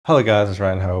Hello guys, it's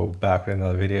Ryan Ho back with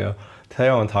another video. Today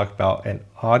I want to talk about an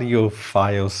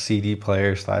audiophile CD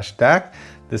player slash DAC.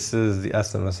 This is the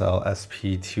SMSL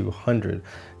SP200.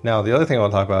 Now the other thing I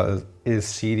want to talk about is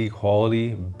CD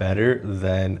quality better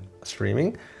than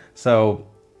streaming? So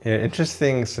an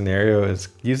interesting scenario is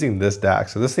using this DAC.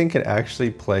 So this thing can actually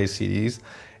play CDs,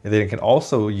 and then it can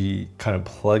also be kind of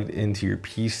plugged into your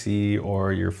PC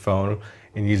or your phone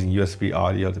and using USB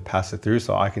audio to pass it through.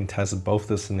 So I can test both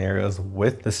the scenarios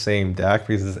with the same DAC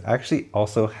because this actually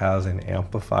also has an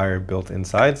amplifier built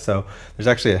inside. So there's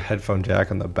actually a headphone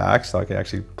jack on the back, so I can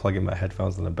actually plug in my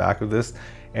headphones on the back of this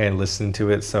and listen to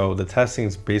it. So the testing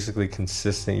is basically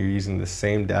consistent. You're using the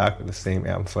same DAC with the same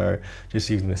amplifier, just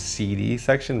using the CD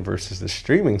section versus the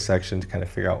streaming section to kind of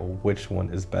figure out which one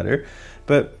is better.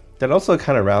 But that also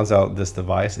kind of rounds out this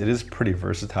device. It is pretty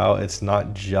versatile. It's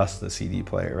not just the CD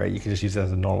player, right? You can just use it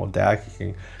as a normal DAC.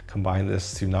 You can combine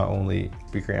this to not only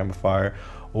speaker amplifier,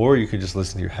 or you could just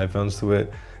listen to your headphones to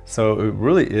it. So it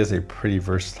really is a pretty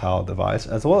versatile device,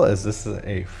 as well as this is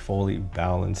a fully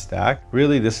balanced DAC.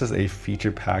 Really, this is a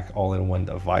feature pack all-in-one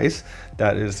device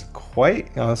that is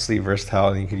quite honestly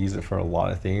versatile, and you can use it for a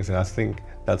lot of things. And I think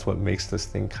that's what makes this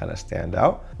thing kind of stand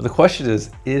out. But the question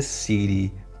is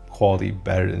CD quality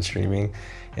better than streaming?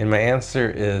 And my answer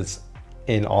is,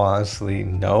 in all honesty,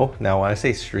 no. Now when I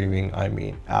say streaming, I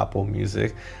mean Apple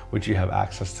Music, which you have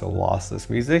access to lossless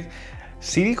music.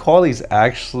 CD quality is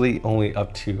actually only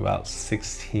up to about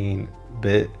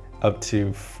 16-bit up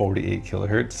to 48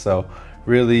 kilohertz. So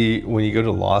really, when you go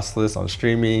to lossless on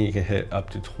streaming, you can hit up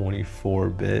to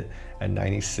 24-bit at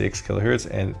 96 kilohertz.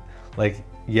 And like,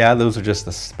 yeah, those are just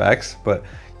the specs, but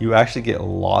you actually get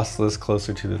lossless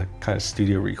closer to the kind of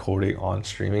studio recording on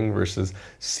streaming versus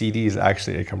CD is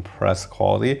actually a compressed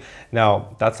quality.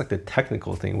 Now, that's like the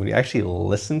technical thing. When you actually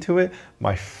listen to it,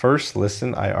 my first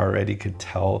listen, I already could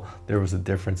tell there was a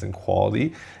difference in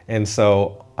quality. And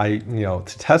so to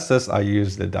test this, I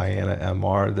used the Diana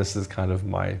MR. This is kind of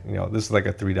my, this is like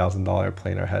a $3,000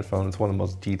 planar headphone. It's one of the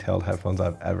most detailed headphones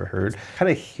I've ever heard.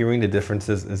 Kind of hearing the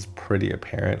differences is pretty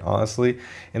apparent, honestly.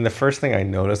 And the first thing I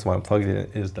noticed when I plugged it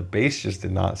in is the bass just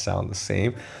did not sound the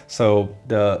same. So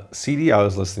the CD I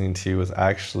was listening to was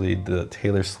actually the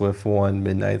Taylor Swift one,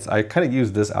 Midnights. I kind of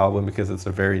used this album because it's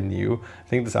a very new. I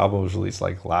think this album was released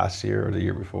like last year or the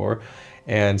year before.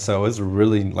 And so it's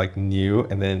really like new.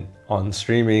 And then on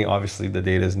streaming, obviously the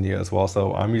data is new as well.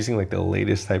 So I'm using like the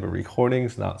latest type of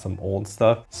recordings, not some old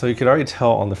stuff. So you could already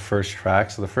tell on the first track.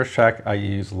 So the first track, I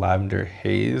use Lavender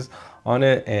Haze on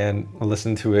it and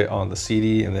listen to it on the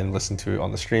CD and then listen to it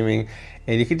on the streaming.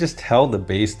 And you could just tell the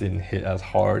bass didn't hit as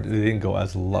hard, it didn't go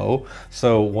as low.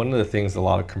 So one of the things a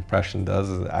lot of compression does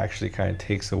is it actually kind of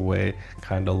takes away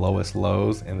kind of the lowest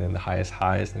lows and then the highest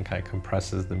highs and kind of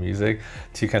compresses the music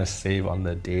to kind of save on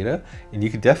the data. And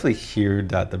you could definitely hear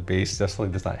that the bass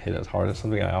definitely does not hit as hard. It's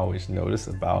something I always notice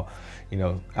about,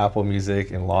 Apple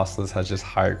Music and lossless has just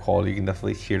higher quality. You can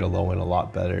definitely hear the low end a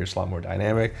lot better. It's a lot more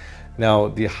dynamic. Now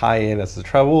the high end as the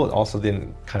treble, it also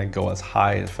didn't kind of go as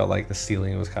high. It felt like the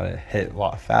ceiling was kind of hit a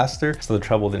lot faster, so the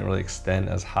treble didn't really extend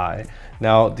as high.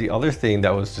 Now the other thing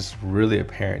that was just really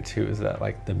apparent too is that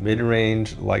like the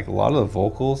mid-range, like a lot of the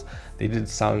vocals, they didn't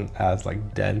sound as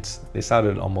like dense. They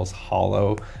sounded almost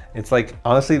hollow. It's like,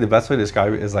 honestly, the best way to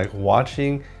describe it is like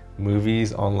watching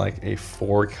movies on like a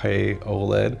 4K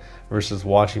OLED versus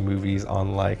watching movies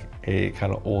on like a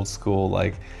kind of old school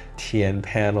like TN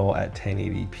panel at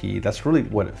 1080p. That's really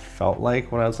what it felt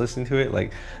like when I was listening to it.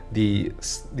 Like the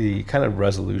kind of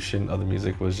resolution of the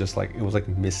music was just like, it was like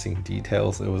missing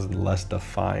details. It was less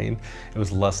defined. It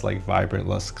was less like vibrant,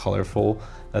 less colorful.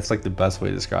 That's like the best way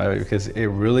to describe it, because it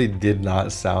really did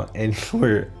not sound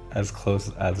anywhere as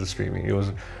close as the streaming. It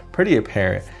was pretty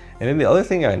apparent. And then the other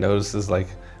thing I noticed is like,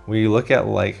 when you look at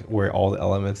like where all the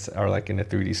elements are like in a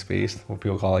 3D space, what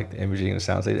people call like the imaging and the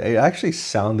sound stage, it actually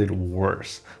sounded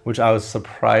worse, which I was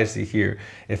surprised to hear.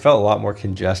 It felt a lot more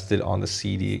congested on the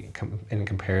CD in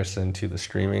comparison to the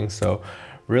streaming. So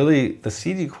really the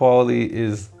CD quality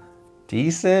is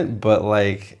decent, but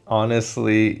like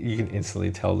honestly, you can instantly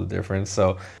tell the difference.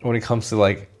 So when it comes to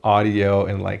like audio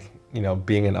and like,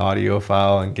 being an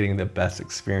audiophile and getting the best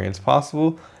experience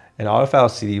possible, an audiophile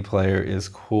CD player is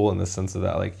cool in the sense of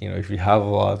that, like, if you have a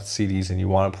lot of CDs and you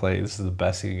want to play, this is the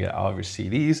best you can get out of your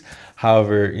CDs.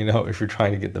 However, if you're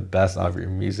trying to get the best out of your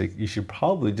music, you should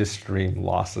probably just stream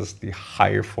lossless, the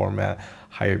higher format,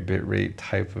 higher bitrate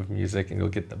type of music and you'll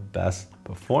get the best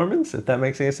performance, if that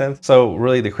makes any sense. So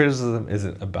really the criticism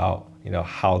isn't about, you know,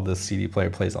 how the CD player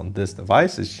plays on this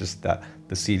device. It's just that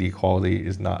the CD quality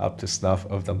is not up to snuff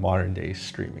of the modern day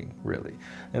streaming, really.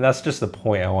 And that's just the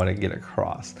point I want to get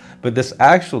across. But this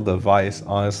actual device,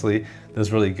 honestly,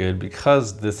 is really good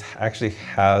because this actually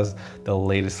has the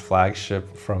latest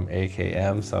flagship from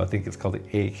AKM. So I think it's called the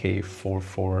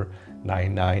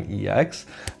AK4499EX.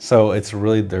 So it's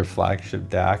really their flagship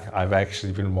DAC. I've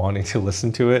actually been wanting to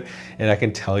listen to it, and I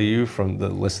can tell you from the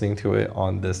listening to it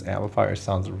on this amplifier, it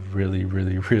sounds really,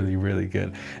 really, really, really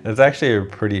good. And it's actually a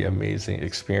pretty amazing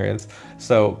experience.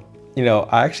 So, you know,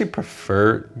 I actually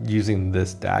prefer using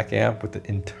this DAC amp with the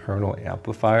internal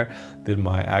amplifier than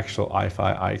my actual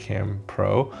iFi iCam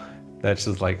Pro. That's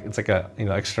just like, it's like a, you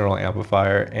know, external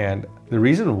amplifier. And the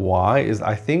reason why is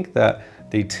I think that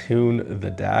they tune the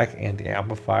DAC and the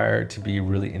amplifier to be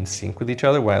really in sync with each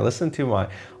other. When I listen to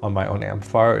on my own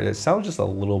amplifier, it sounds just a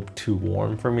little too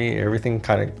warm for me. Everything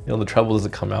kind of, you know, the treble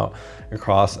doesn't come out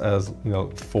across as, you know,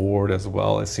 forward as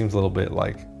well. It seems a little bit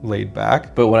like laid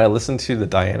back. But when I listen to the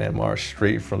Diana MR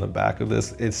straight from the back of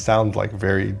this, it sounds like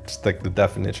very, just like the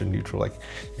definition neutral. Like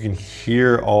you can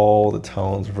hear all the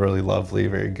tones really lovely,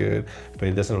 very good, but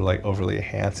it doesn't like overly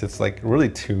enhance. It's like really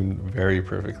tuned very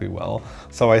perfectly well.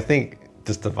 So I think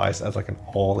this device as like an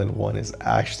all-in-one is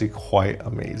actually quite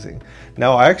amazing.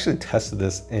 Now I actually tested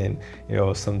this in, you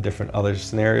know, some different other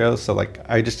scenarios. So like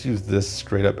I just use this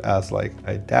straight up as like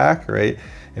a DAC, right?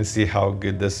 And see how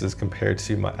good this is compared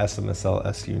to my SMSL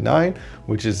SU9,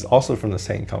 which is also from the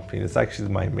same company. It's actually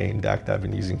my main DAC that I've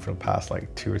been using for the past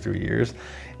like 2 or 3 years.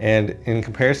 And in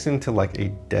comparison to like a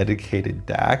dedicated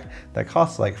DAC that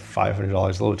costs like $500, a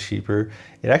little cheaper,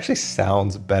 it actually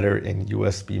sounds better in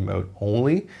USB mode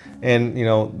only. And you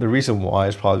know, the reason why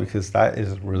is probably because that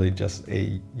is really just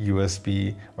a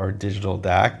USB or digital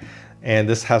DAC. And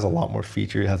this has a lot more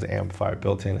features. It has an amplifier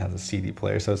built in, it has a CD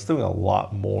player. So it's doing a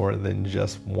lot more than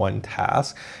just one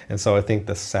task. And so I think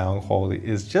the sound quality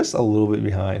is just a little bit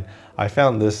behind. I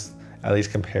found this, at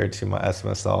least compared to my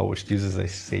SMSL, which uses a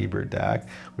Sabre DAC,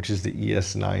 which is the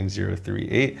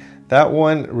ES9038. That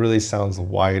one really sounds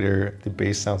wider. The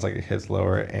bass sounds like it hits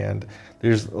lower, and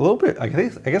there's a little bit, I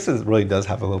guess it really does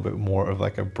have a little bit more of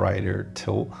like a brighter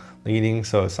tilt leaning,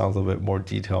 so it sounds a little bit more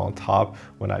detail on top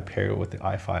when I pair it with the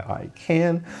iFi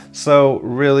iCan. So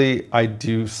really, I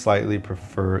do slightly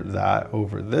prefer that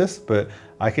over this, but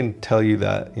I can tell you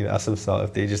that, you know, SMSL,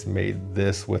 if they just made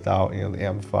this without, you know, the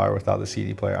amplifier, without the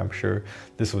CD player, I'm sure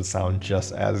this would sound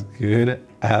just as good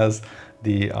as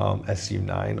the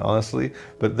SU9, honestly.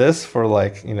 But this, for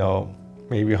like, you know,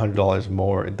 maybe $100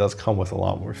 more, it does come with a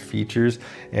lot more features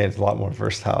and it's a lot more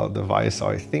versatile device. So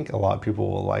I think a lot of people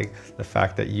will like the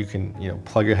fact that you can, you know,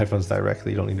 plug your headphones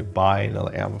directly. You don't need to buy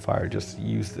another amplifier just to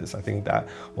use this. I think that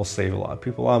will save a lot of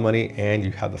people a lot of money, and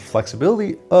you have the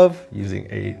flexibility of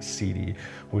using a CD,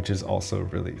 which is also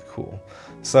really cool.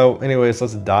 So anyways,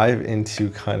 let's dive into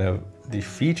kind of the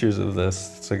features of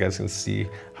this so you guys can see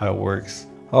how it works.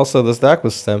 Also, this DAC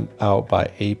was sent out by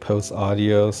APOS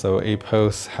Audio. So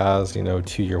APOS has, you know,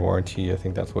 2-year warranty. I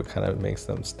think that's what kind of makes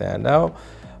them stand out.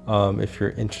 If you're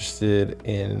interested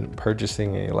in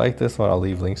purchasing and you like this one, I'll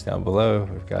leave links down below. If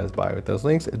you guys buy with those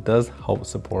links, it does help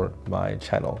support my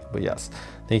channel. But yes,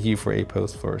 thank you for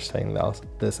APOS for sending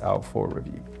this out for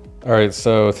review. All right,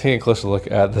 so taking a closer look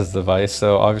at this device.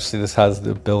 So obviously this has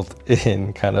the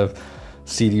built-in kind of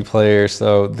CD player.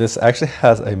 So this actually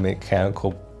has a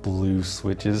mechanical blue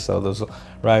switches. So those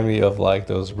remind me of like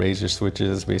those Razer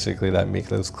switches, basically, that make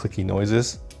those clicky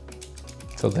noises.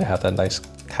 So they have that nice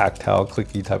tactile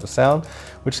clicky type of sound,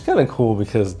 which is kind of cool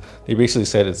because they basically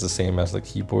said it's the same as the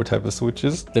keyboard type of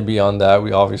switches. Then beyond that,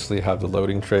 we obviously have the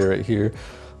loading tray right here.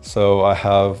 So I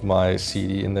have my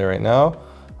CD in there right now.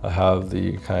 I have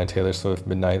the kind of Taylor Swift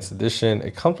Midnight's Edition.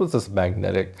 It comes with this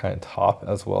magnetic kind of top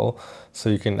as well. So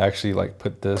you can actually like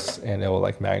put this and it will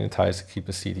like magnetize to keep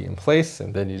the CD in place.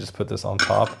 And then you just put this on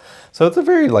top. So it's a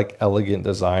very like elegant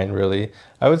design, really.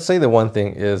 I would say the one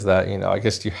thing is that, you know, I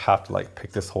guess you have to like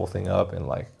pick this whole thing up and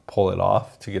like pull it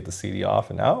off to get the CD off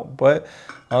and out. But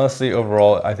honestly,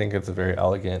 overall, I think it's a very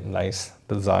elegant, nice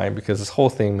design because this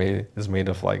whole thing is made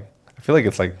of like, I feel like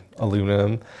it's like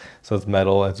aluminum, so it's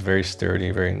metal. It's very sturdy,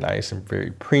 very nice, and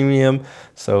very premium.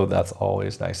 So that's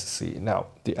always nice to see. Now,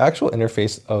 the actual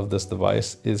interface of this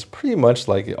device is pretty much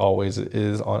like it always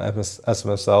is on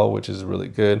SMSL, which is really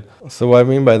good. So what I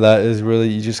mean by that is really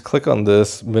you just click on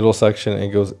this middle section and it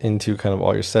goes into kind of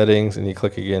all your settings, and you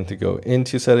click again to go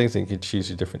into settings, and you can choose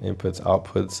your different inputs,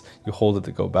 outputs. You hold it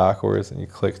to go backwards, and you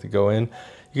click to go in.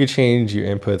 You can change your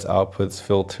inputs, outputs,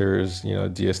 filters, you know,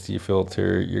 DST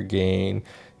filter, your gain,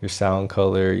 your sound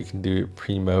color. You can do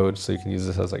pre-mode, so you can use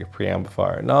this as like a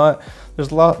preamplifier or not. There's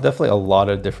definitely a lot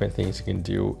of different things you can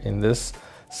do in this.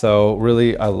 So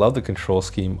really, I love the control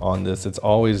scheme on this. It's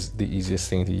always the easiest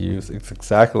thing to use. It's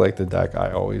exactly like the DAC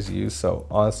I always use. So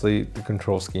honestly, the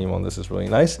control scheme on this is really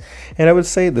nice. And I would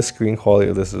say the screen quality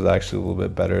of this is actually a little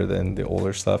bit better than the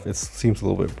older stuff. It seems a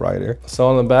little bit brighter. So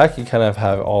on the back, you kind of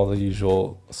have all the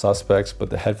usual suspects, but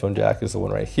the headphone jack is the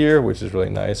one right here, which is really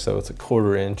nice. So it's a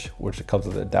 1/4 inch, which it comes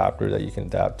with an adapter that you can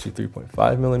adapt to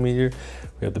 3.5 millimeter.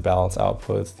 We have the balance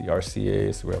outputs, the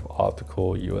RCAs, we have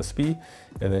optical, USB,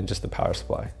 and then just the power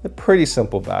supply. A pretty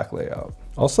simple back layout.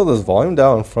 Also, this volume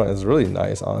dial in front is really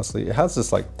nice, honestly. It has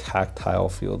this like tactile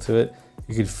feel to it.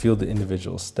 You can feel the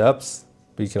individual steps,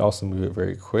 but you can also move it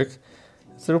very quick.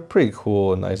 It's a pretty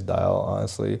cool and nice dial,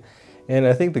 honestly. And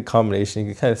I think the combination,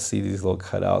 you can kind of see these little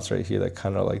cutouts right here that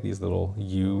kind of like these little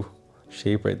U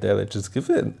shape right there that just give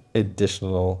it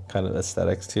additional kind of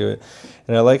aesthetics to it.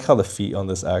 And I like how the feet on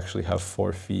this actually have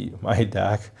 4 feet. My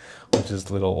DAC, which is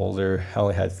a little older,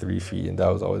 only had 3 feet, and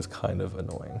that was always kind of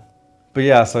annoying. But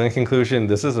yeah, so in conclusion,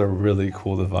 this is a really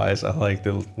cool device. I like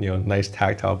the nice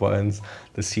tactile buttons,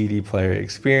 the CD player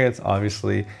experience.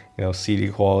 Obviously, CD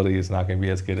quality is not going to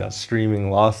be as good as streaming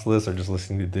lossless or just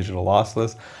listening to digital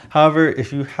lossless. However,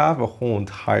 if you have a whole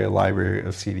entire library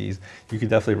of CDs, you can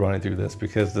definitely run it through this,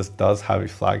 because this does have a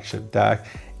flagship DAC,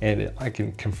 and I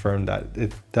can confirm that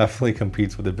it definitely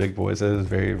competes with the big boys. It is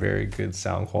very, very good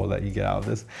sound quality that you get out of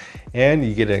this. And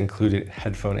you get an included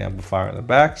headphone amplifier in the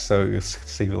back, so you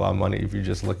save you a lot of money if you're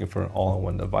just looking for an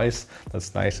all-in-one device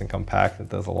that's nice and compact and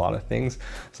does a lot of things.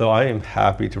 So I am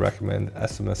happy to recommend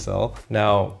SMSL.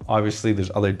 Now, obviously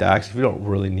there's other DACs. If you don't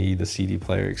really need the CD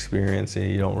player experience and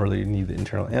you don't really need the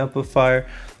internal amplifier,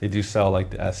 they do sell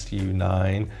like the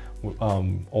SU9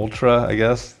 Ultra, I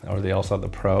guess, or they also have the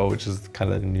Pro, which is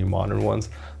kind of the new modern ones.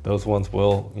 Those ones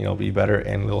will be better,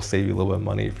 and they'll save you a little bit of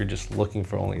money if you're just looking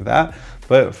for only that.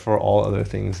 But for all other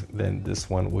things, then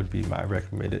this one would be my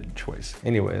recommended choice.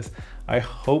 Anyways, I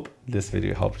hope this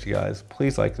video helped you guys.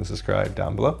 Please like and subscribe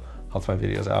down below, helps my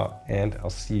videos out, and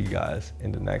I'll see you guys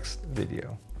in the next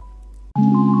video.